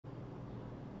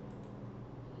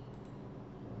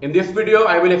In this video,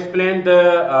 I will explain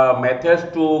the methods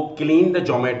to clean the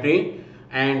geometry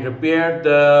and repair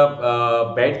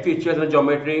the bad features in the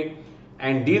geometry.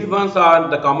 And these ones are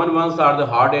the common ones are the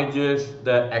hard edges,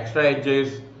 the extra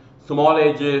edges, small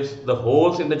edges, the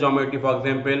holes in the geometry. For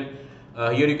example,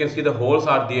 here you can see the holes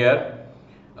are there.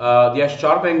 They are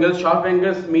sharp angles. Sharp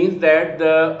angles means that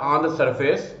on the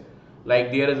surface,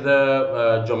 like there is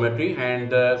the geometry, and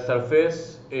the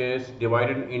surface is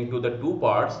divided into the two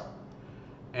parts,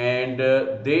 and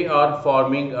they are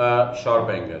forming a sharp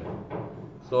angle.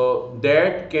 So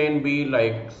that can be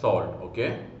like solved.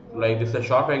 Okay, like this is a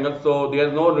sharp angle, so there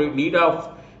is no need of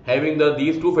having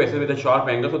these two faces with a sharp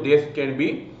angle, so this can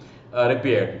be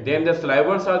repaired. Then the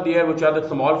slivers are there, which are the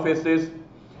small faces,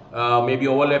 maybe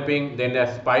overlapping. Then the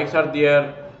spikes are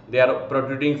there, they are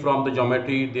protruding from the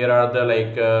geometry. There are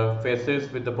the faces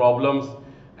with the problems,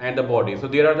 and the body. So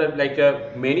there are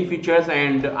the many features,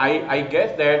 and I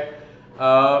guess that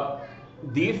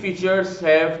these features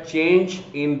have changed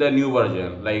in the new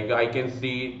version. Like I can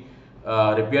see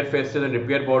repair faces and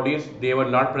repair bodies, they were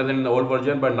not present in the old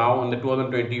version, but now in the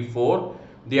 2024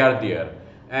 they are there.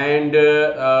 And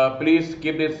please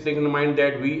keep this thing in mind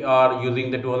that we are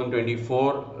using the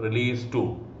 2024 release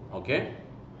 2. Okay,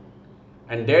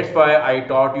 and that's why I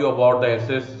taught you about the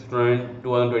ANSYS Student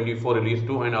 2024 release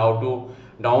 2 and how to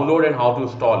download and how to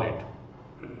install it.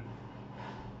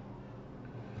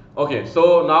 Okay,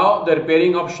 so now the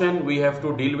repairing option we have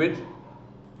to deal with.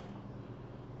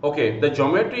 Okay, the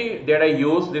geometry that I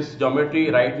use, this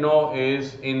geometry right now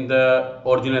is in the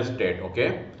original state.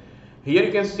 Okay, here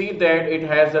you can see that it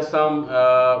has some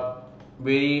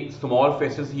very small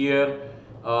faces here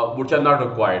which are not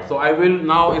required. So I will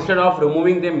now, instead of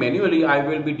removing them manually, I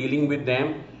will be dealing with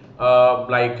them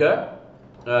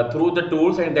through the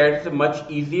tools, and that's much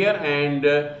easier, and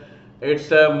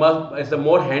it's a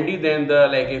more handy than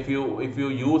the if you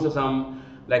use some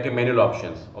a manual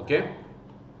options. Okay,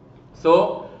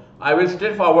 so I will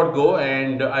straightforward go,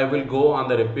 and I will go on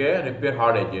the repair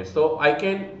hard edges. So I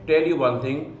can tell you one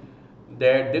thing,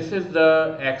 that this is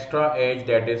the extra edge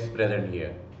that is present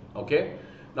here. Okay,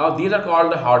 now these are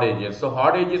called the hard edges. So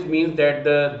hard edges means that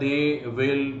they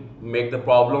will make the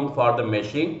problem for the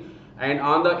meshing. And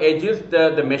on the edges,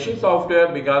 the meshing software,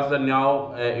 because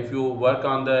now if you work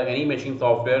on any meshing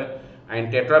software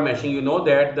and tetra meshing, you know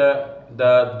that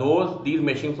these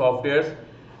meshing softwares,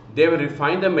 they will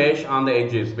refine the mesh on the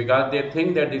edges, because they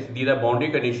think that these are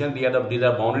boundary conditions, these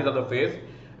are boundaries of the face,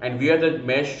 and where the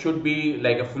mesh should be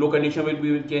like a flow condition will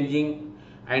be changing,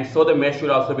 and so the mesh should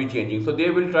also be changing. So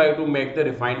they will try to make the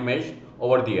refined mesh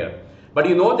over there. But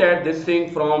you know that this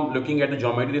thing, from looking at the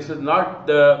geometry, this is not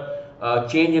the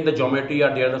change in the geometry,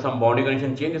 or there is some boundary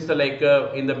condition change. It's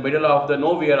in the middle of the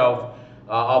nowhere of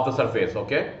the surface.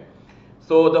 Okay,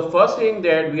 so the first thing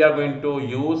that we are going to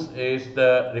use is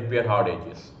the repair hard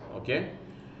edges. Okay,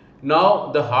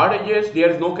 now the hard edges, there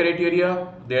is no criteria,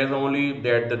 there is only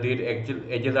that the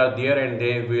edges are there and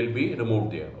they will be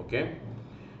removed there. Okay,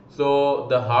 so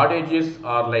the hard edges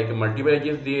are like multiple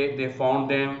edges, they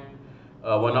found them.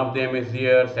 One of them is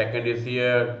here, second is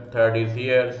here, third is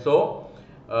here, so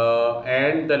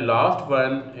and the last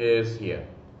one is here.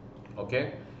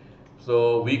 Okay,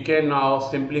 so we can now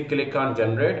simply click on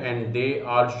generate, and they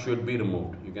all should be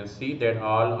removed. You can see that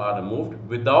all are removed.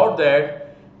 Without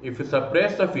that, if you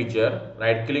suppress the feature,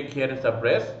 right click here and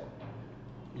suppress,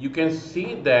 you can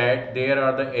see that there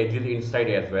are the edges inside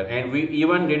as well, and we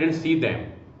even didn't see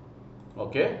them.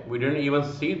 Okay, we didn't even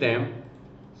see them,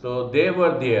 so they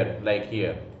were there like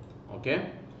here.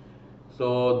 Okay,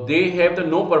 so they have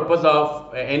no purpose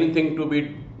of anything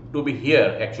to be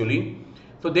here actually,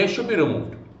 so they should be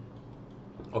removed.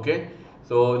 Okay,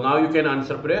 so now you can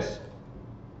unsuppress.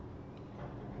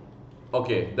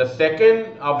 Okay, the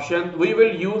second option, we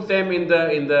will use them in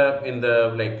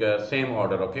the same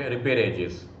order. Okay, repair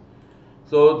edges.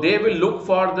 So they will look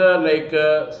for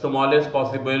the smallest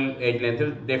possible edge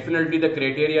length. Definitely the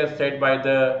criteria is set by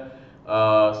the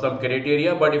some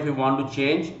criteria, but if you want to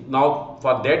change, now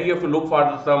for that you have to look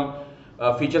for some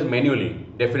features manually,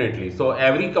 definitely. So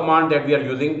every command that we are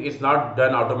using is not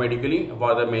done automatically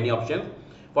for the many options.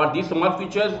 For these small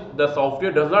features, the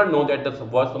software does not know that the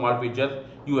small features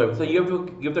you have, so you have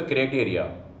to give the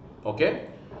criteria. Okay,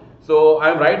 so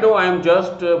right now I am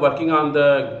just working on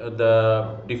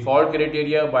the default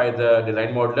criteria by the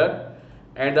design modeler,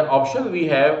 and the option we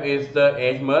have is the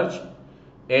edge merge,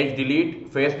 edge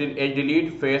delete, edge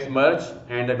delete, face merge,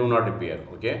 and the do not repair.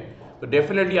 Okay, so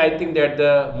definitely I think that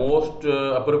the most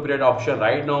appropriate option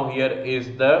right now here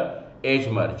is the edge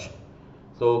merge.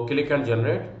 So click on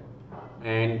generate,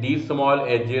 and these small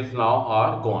edges now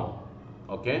are gone.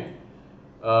 Okay,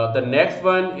 The next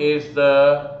one is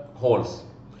the holes.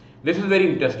 This is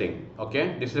very interesting.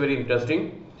 Okay, this is very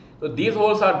interesting. So these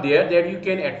holes are there that you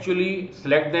can actually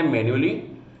select them manually,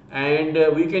 and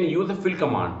we can use the fill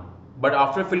command. But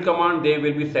after fill command, they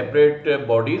will be separate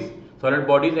bodies, solid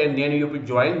bodies, and then you have to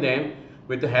join them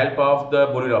with the help of the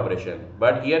Boolean operation.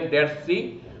 But here, let's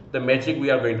see the magic we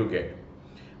are going to get.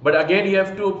 But again, you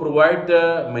have to provide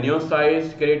the minimum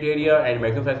size criteria and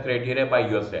maximum size criteria by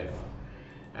yourself.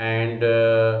 And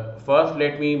first,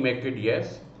 let me make it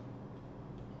yes.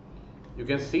 You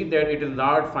can see that it is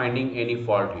not finding any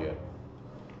fault here.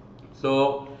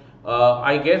 So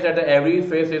I guess that every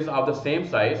face is of the same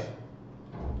size.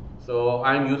 So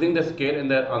I am using the scale in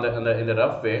the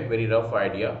rough way, very rough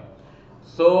idea.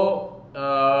 So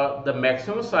the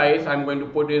maximum size I'm going to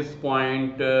put is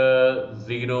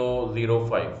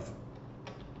 0.005.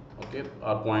 Okay,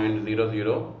 or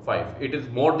 0.005. It is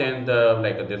more than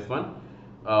the this one,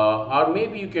 or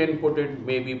maybe you can put it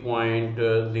maybe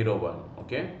 0.01.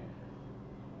 Okay.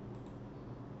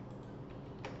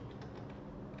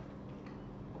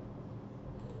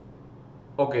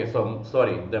 Okay, so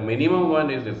sorry, the minimum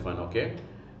one is this one. Okay,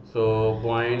 so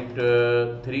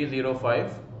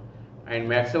 0.305 and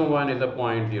maximum one is a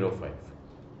 0.05.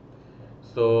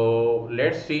 So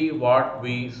let's see what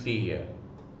we see here.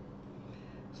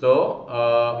 So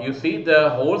you see the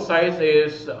hole size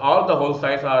is, all the hole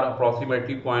size are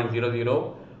approximately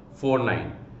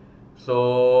 0.0049.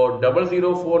 So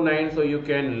 0049, so you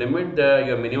can limit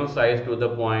your minimum size to the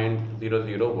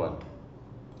 0.001,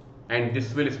 and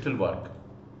this will still work.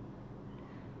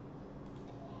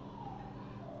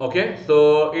 Okay,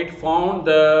 so it found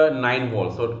the 9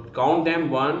 holes. So count them: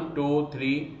 1, 2,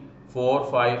 3, 4,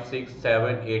 5, 6,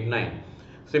 7, 8, 9.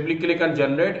 Simply click on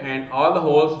generate and all the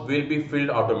holes will be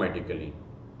filled automatically.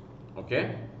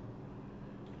 Okay.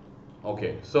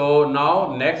 Okay, so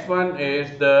now next one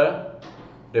is the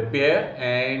repair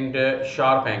and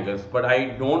sharp angles, but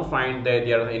I don't find that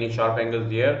there are any sharp angles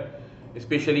there,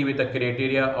 especially with the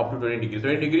criteria up to 20 degrees.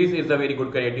 20 degrees is a very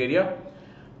good criteria.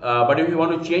 But if you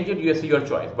want to change it, you see your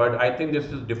choice. But I think this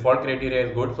is default criteria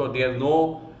is good, so there is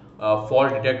no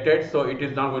fault detected, so it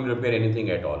is not going to repair anything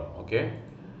at all. Okay.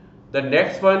 The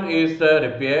next one is the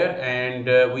repair, and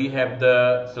we have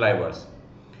the slivers.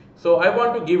 So I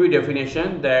want to give you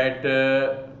definition that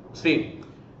see,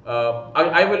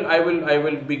 I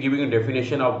will be giving a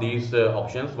definition of these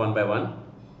options one by one.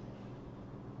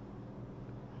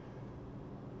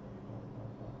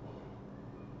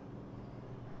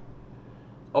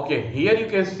 Okay, here you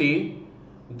can see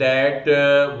that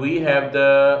we have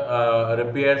the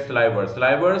repair slivers.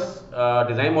 Slivers,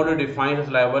 design model defines a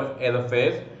sliver as a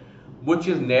face which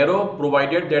is narrow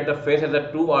provided that the face has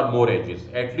 2 or more edges.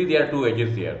 Actually, there are 2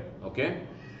 edges here. Okay,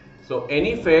 so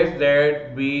any face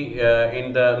that we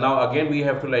now again we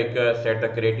have to set the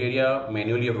criteria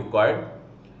manually required.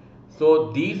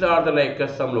 So these are the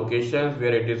some locations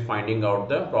where it is finding out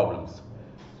the problems.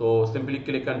 So simply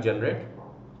click on generate,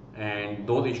 and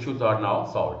those issues are now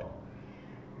solved.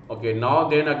 Okay, now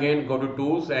then again go to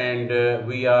tools, and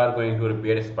we are going to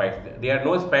repair spikes. There are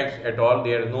no spikes at all.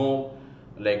 There are no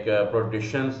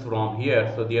protrusions from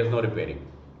here, so there is no repairing.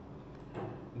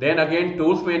 Then again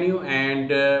tools menu, and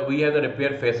we have the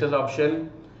repair faces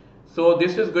option. So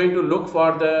this is going to look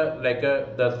for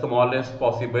the smallest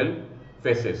possible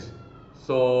faces.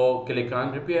 So click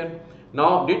on repair.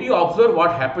 Now did you observe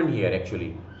what happened here?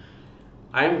 Actually,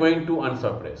 I am going to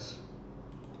unsuppress.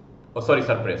 Oh, sorry,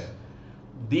 suppress.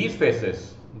 These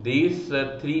faces, these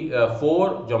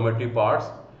 4 geometry parts,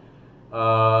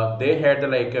 they had a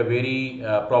very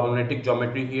problematic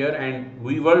geometry here, and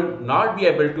we will not be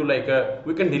able to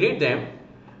we can delete them.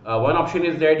 One option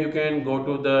is that you can go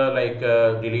to the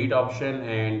delete option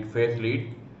and face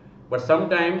delete, but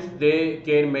sometimes they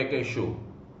can make a issue.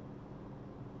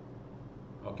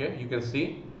 Okay, you can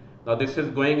see now this is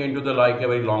going into the a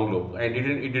very long loop, and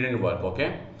it didn't work.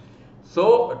 Okay,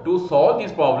 so to solve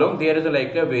this problem, there is a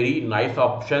very nice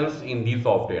options in these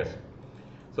softwares.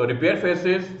 So repair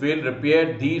faces will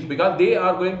repair these because they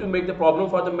are going to make the problem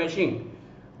for the meshing.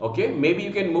 Okay, maybe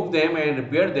you can move them and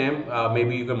repair them,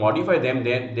 maybe you can modify them,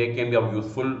 then they can be of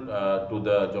useful to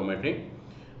the geometry.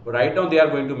 But right now they are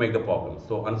going to make the problem.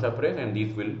 So unsuppress, and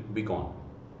these will be gone.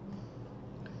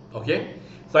 Okay,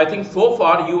 so I think so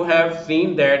far you have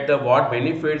seen that what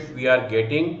benefits we are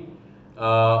getting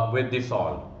with this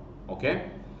all. Okay.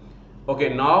 Okay,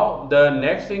 now the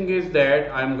next thing is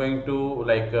that I'm going to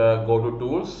go to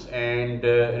tools and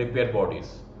repair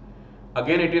bodies.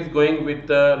 Again, it is going with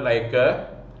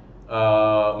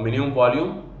minimum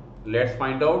volume. Let's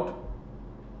find out.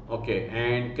 Okay,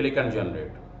 and click on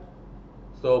generate.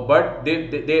 So but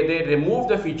they remove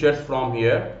the features from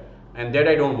here, and that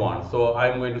I don't want, so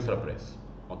I'm going to suppress.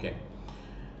 Okay.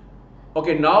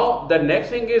 Okay, now the next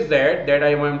thing is that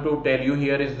I want to tell you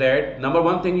here is that number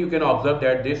one thing you can observe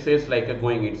that this is like a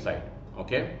going inside.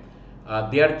 Okay,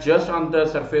 they are just on the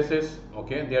surfaces.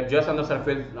 Okay, they are just on the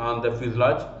surface on the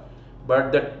fuselage,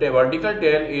 but the vertical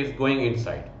tail is going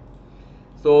inside.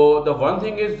 So the one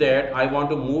thing is that I want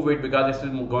to move it because this is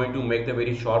going to make the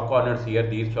very sharp corners here,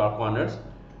 these sharp corners,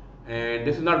 and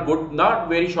this is not good, not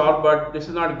very sharp, but this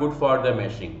is not good for the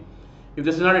meshing. If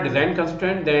this is not a design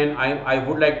constraint, then I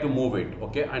would like to move it.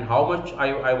 Okay, and how much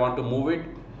I want to move it?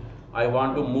 I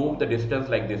want to move the distance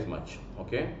like this much.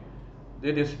 Okay,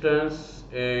 the distance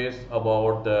is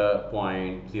about the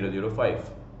 0.005.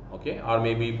 Okay, or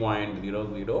maybe 0.005,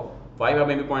 or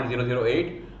maybe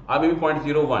 0.008, or maybe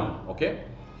 0.01. Okay,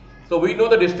 so we know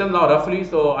the distance now roughly,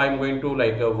 so I'm going to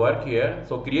like work here.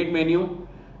 So create menu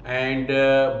and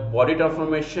body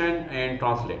transformation and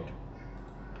translate.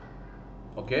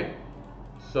 Okay,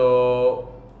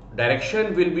 so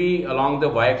direction will be along the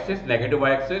y-axis, negative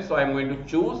y-axis, so I'm going to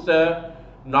choose the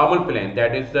normal plane,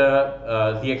 that is the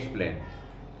zx plane.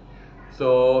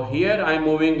 So here I'm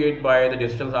moving it by the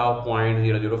distance of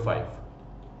 0.005.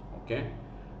 Okay,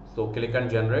 so click on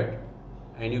generate,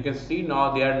 and you can see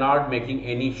now they are not making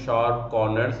any sharp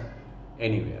corners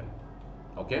anywhere.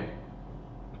 Okay,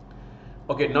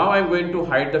 okay, now I'm going to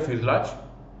hide the fuselage,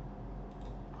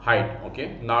 hide,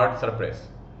 okay, not suppress.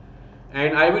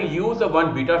 And I will use the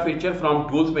one beta feature from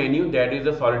tools menu, that is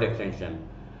the solid extension.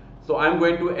 So I'm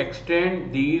going to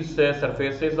extend these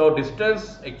surfaces. So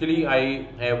distance actually I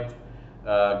have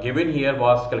given here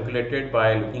was calculated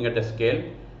by looking at the scale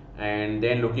and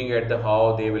then looking at the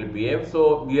how they will behave.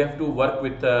 So you have to work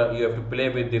with you have to play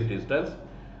with this distance,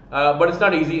 but it's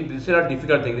not easy. This is not a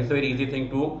difficult thing. This is a very easy thing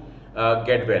to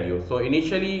get value. So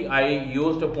initially I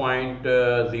used a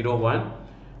 0.01,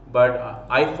 but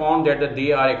I found that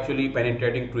they are actually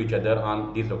penetrating to each other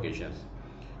on these locations.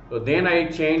 So then I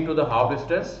changed to the half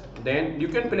distance. Then you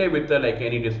can play with like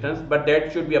any distance, but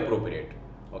that should be appropriate.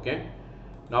 Okay,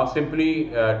 now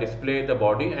simply display the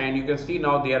body, and you can see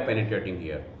now they are penetrating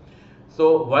here.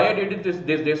 So why I did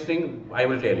this thing, I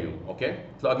will tell you. Okay,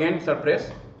 so again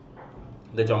suppress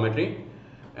the geometry,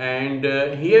 and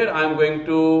here I am going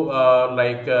to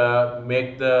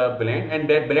make the blend, and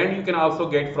that blend you can also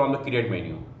get from the create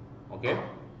menu. Okay,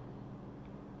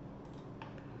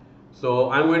 so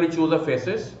I'm going to choose the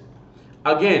faces.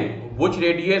 Again, which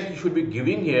radius you should be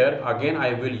giving here, again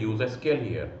I will use a scale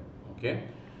here. Okay,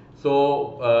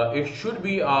 so it should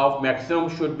be of maximum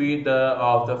should be the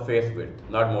of the face width,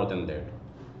 not more than that.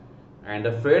 And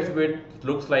the face width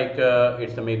looks like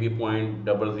it's maybe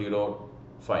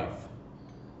 0.005.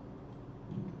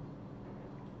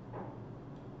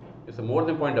 It's a more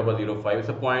than 0.005. It's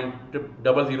a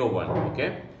 0.001.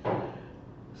 Okay,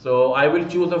 so I will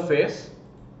choose a face.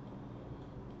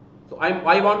 So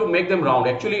I want to make them round.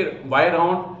 Actually, why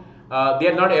round? They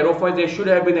are not aerofoils. They should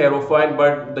have been aerofoil,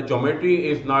 but the geometry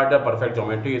is not a perfect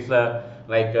geometry. It's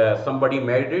like somebody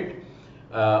made it.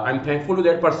 I'm thankful to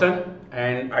that person,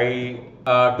 and I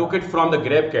took it from the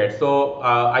GrabCAD. So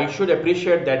I should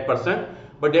appreciate that person.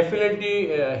 But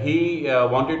definitely he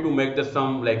wanted to make this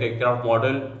some like a craft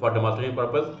model for demonstration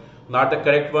purpose, not the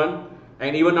correct one,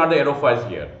 and even not the aerofoils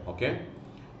here. Okay,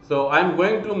 so I'm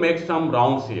going to make some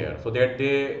rounds here so that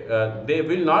they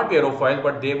will not be aerofoils,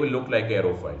 but they will look like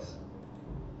aerofoils.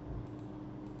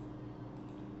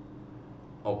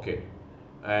 Okay,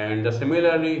 and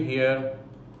similarly here.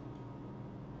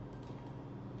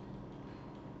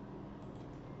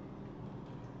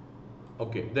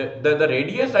 Okay, the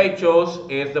radius I chose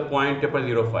is the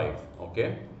 0.005.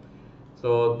 Okay,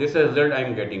 so this is the result I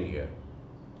am getting here.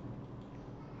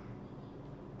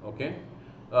 Okay,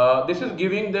 this is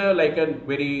giving the like a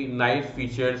very nice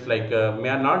features, like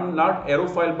not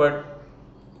aerofoil but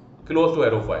close to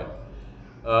aerofoil.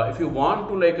 If you want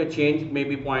to like a change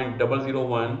maybe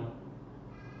 0.001,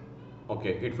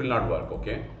 okay, it will not work.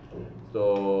 Okay,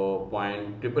 so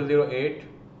 0.008.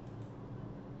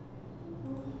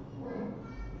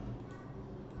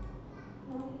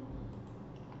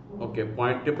 Okay,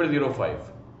 0.005.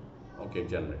 Okay,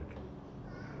 generate.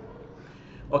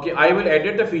 Okay, I will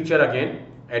edit the feature again,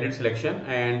 edit selection,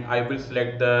 and I will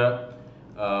select the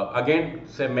again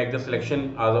say make the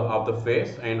selection of the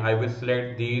face, and I will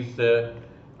select these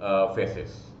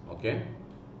faces. Okay.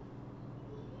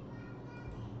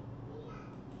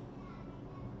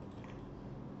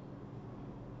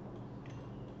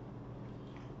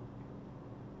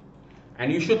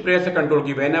 And you should press the control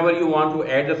key whenever you want to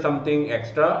add something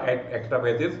extra, add extra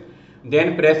faces,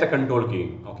 then press the control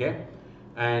key. Okay,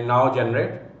 and now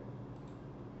generate.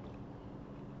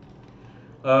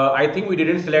 I think we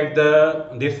didn't select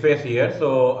this face here,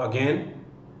 so again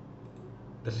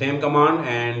the same command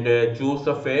and choose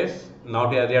the face. Now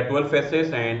there are 12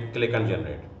 faces and click on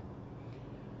generate.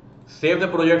 Save the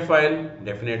project file,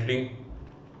 definitely.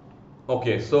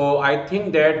 Okay, so I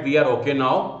think that we are okay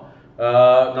now.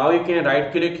 Now you can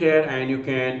right click here and you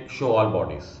can show all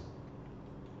bodies.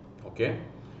 Okay.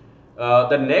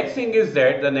 The next thing is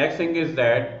that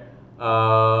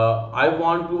I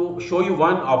want to show you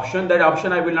one option. That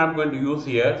option I will not going to use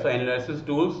here. So analysis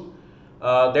tools.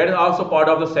 That is also part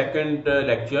of the second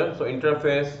lecture. So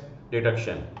interface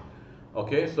detection.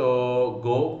 Okay. So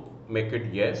go make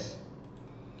it yes.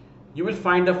 You will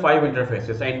find the 5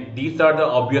 interfaces, and these are the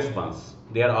obvious ones.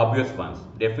 They are obvious ones.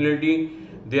 Definitely,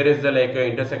 there is the like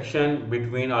intersection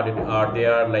between, or they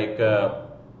are like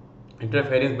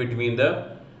interference between the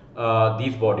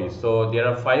these bodies. So there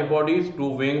are 5 bodies, 2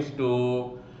 wings,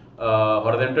 2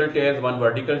 horizontal tails, 1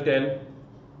 vertical tail.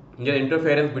 There is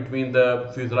interference between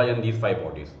the fuselage and these 5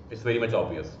 bodies. It's very much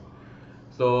obvious.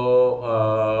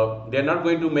 So they are not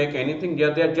going to make anything. They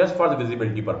are just for the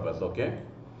visibility purpose. Okay.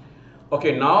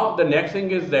 Okay, now the next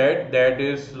thing is that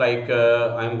is like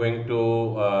I'm going to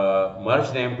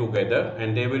merge them together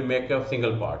and they will make a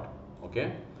single part.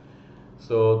 Okay,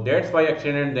 so that's why I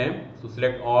extended them. So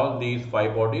select all these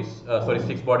 5 bodies, sorry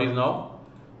 6 bodies now,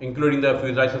 including the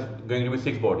fuselage is going to be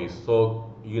 6 bodies.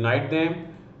 So unite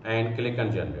them and click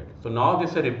on generate. So now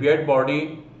this is a repaired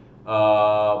body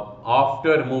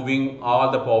after removing all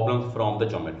the problems from the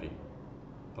geometry.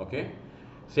 Okay.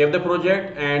 Save the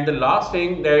project, and the last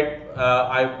thing that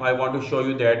I want to show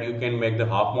you that you can make the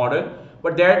half model,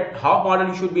 but that half model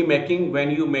you should be making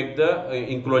when you make the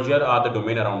enclosure or the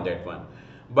domain around that one.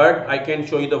 But I can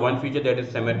show you the one feature, that is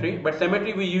symmetry. But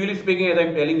symmetry, we usually speaking, as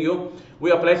I'm telling you,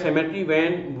 we apply symmetry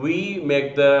when we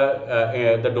make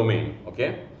the domain.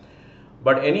 Okay.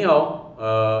 But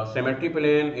anyhow, symmetry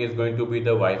plane is going to be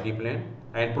the YZ plane,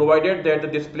 and provided that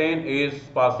this plane is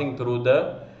passing through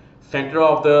the center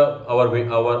of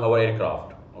our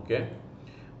aircraft. Okay.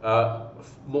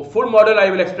 Full model I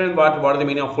will explain what is the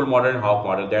meaning of full model and half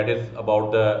model. That is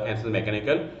about the ANSYS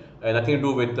mechanical, nothing to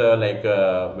do with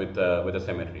with the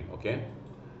symmetry. Okay.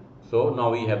 So now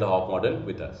we have the half model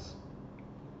with us.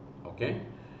 Okay.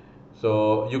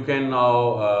 So you can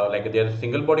now like there's a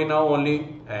single body now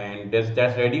only, and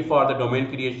that's ready for the domain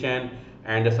creation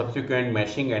and the subsequent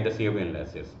meshing and the CFD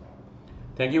analysis.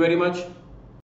 Thank you very much.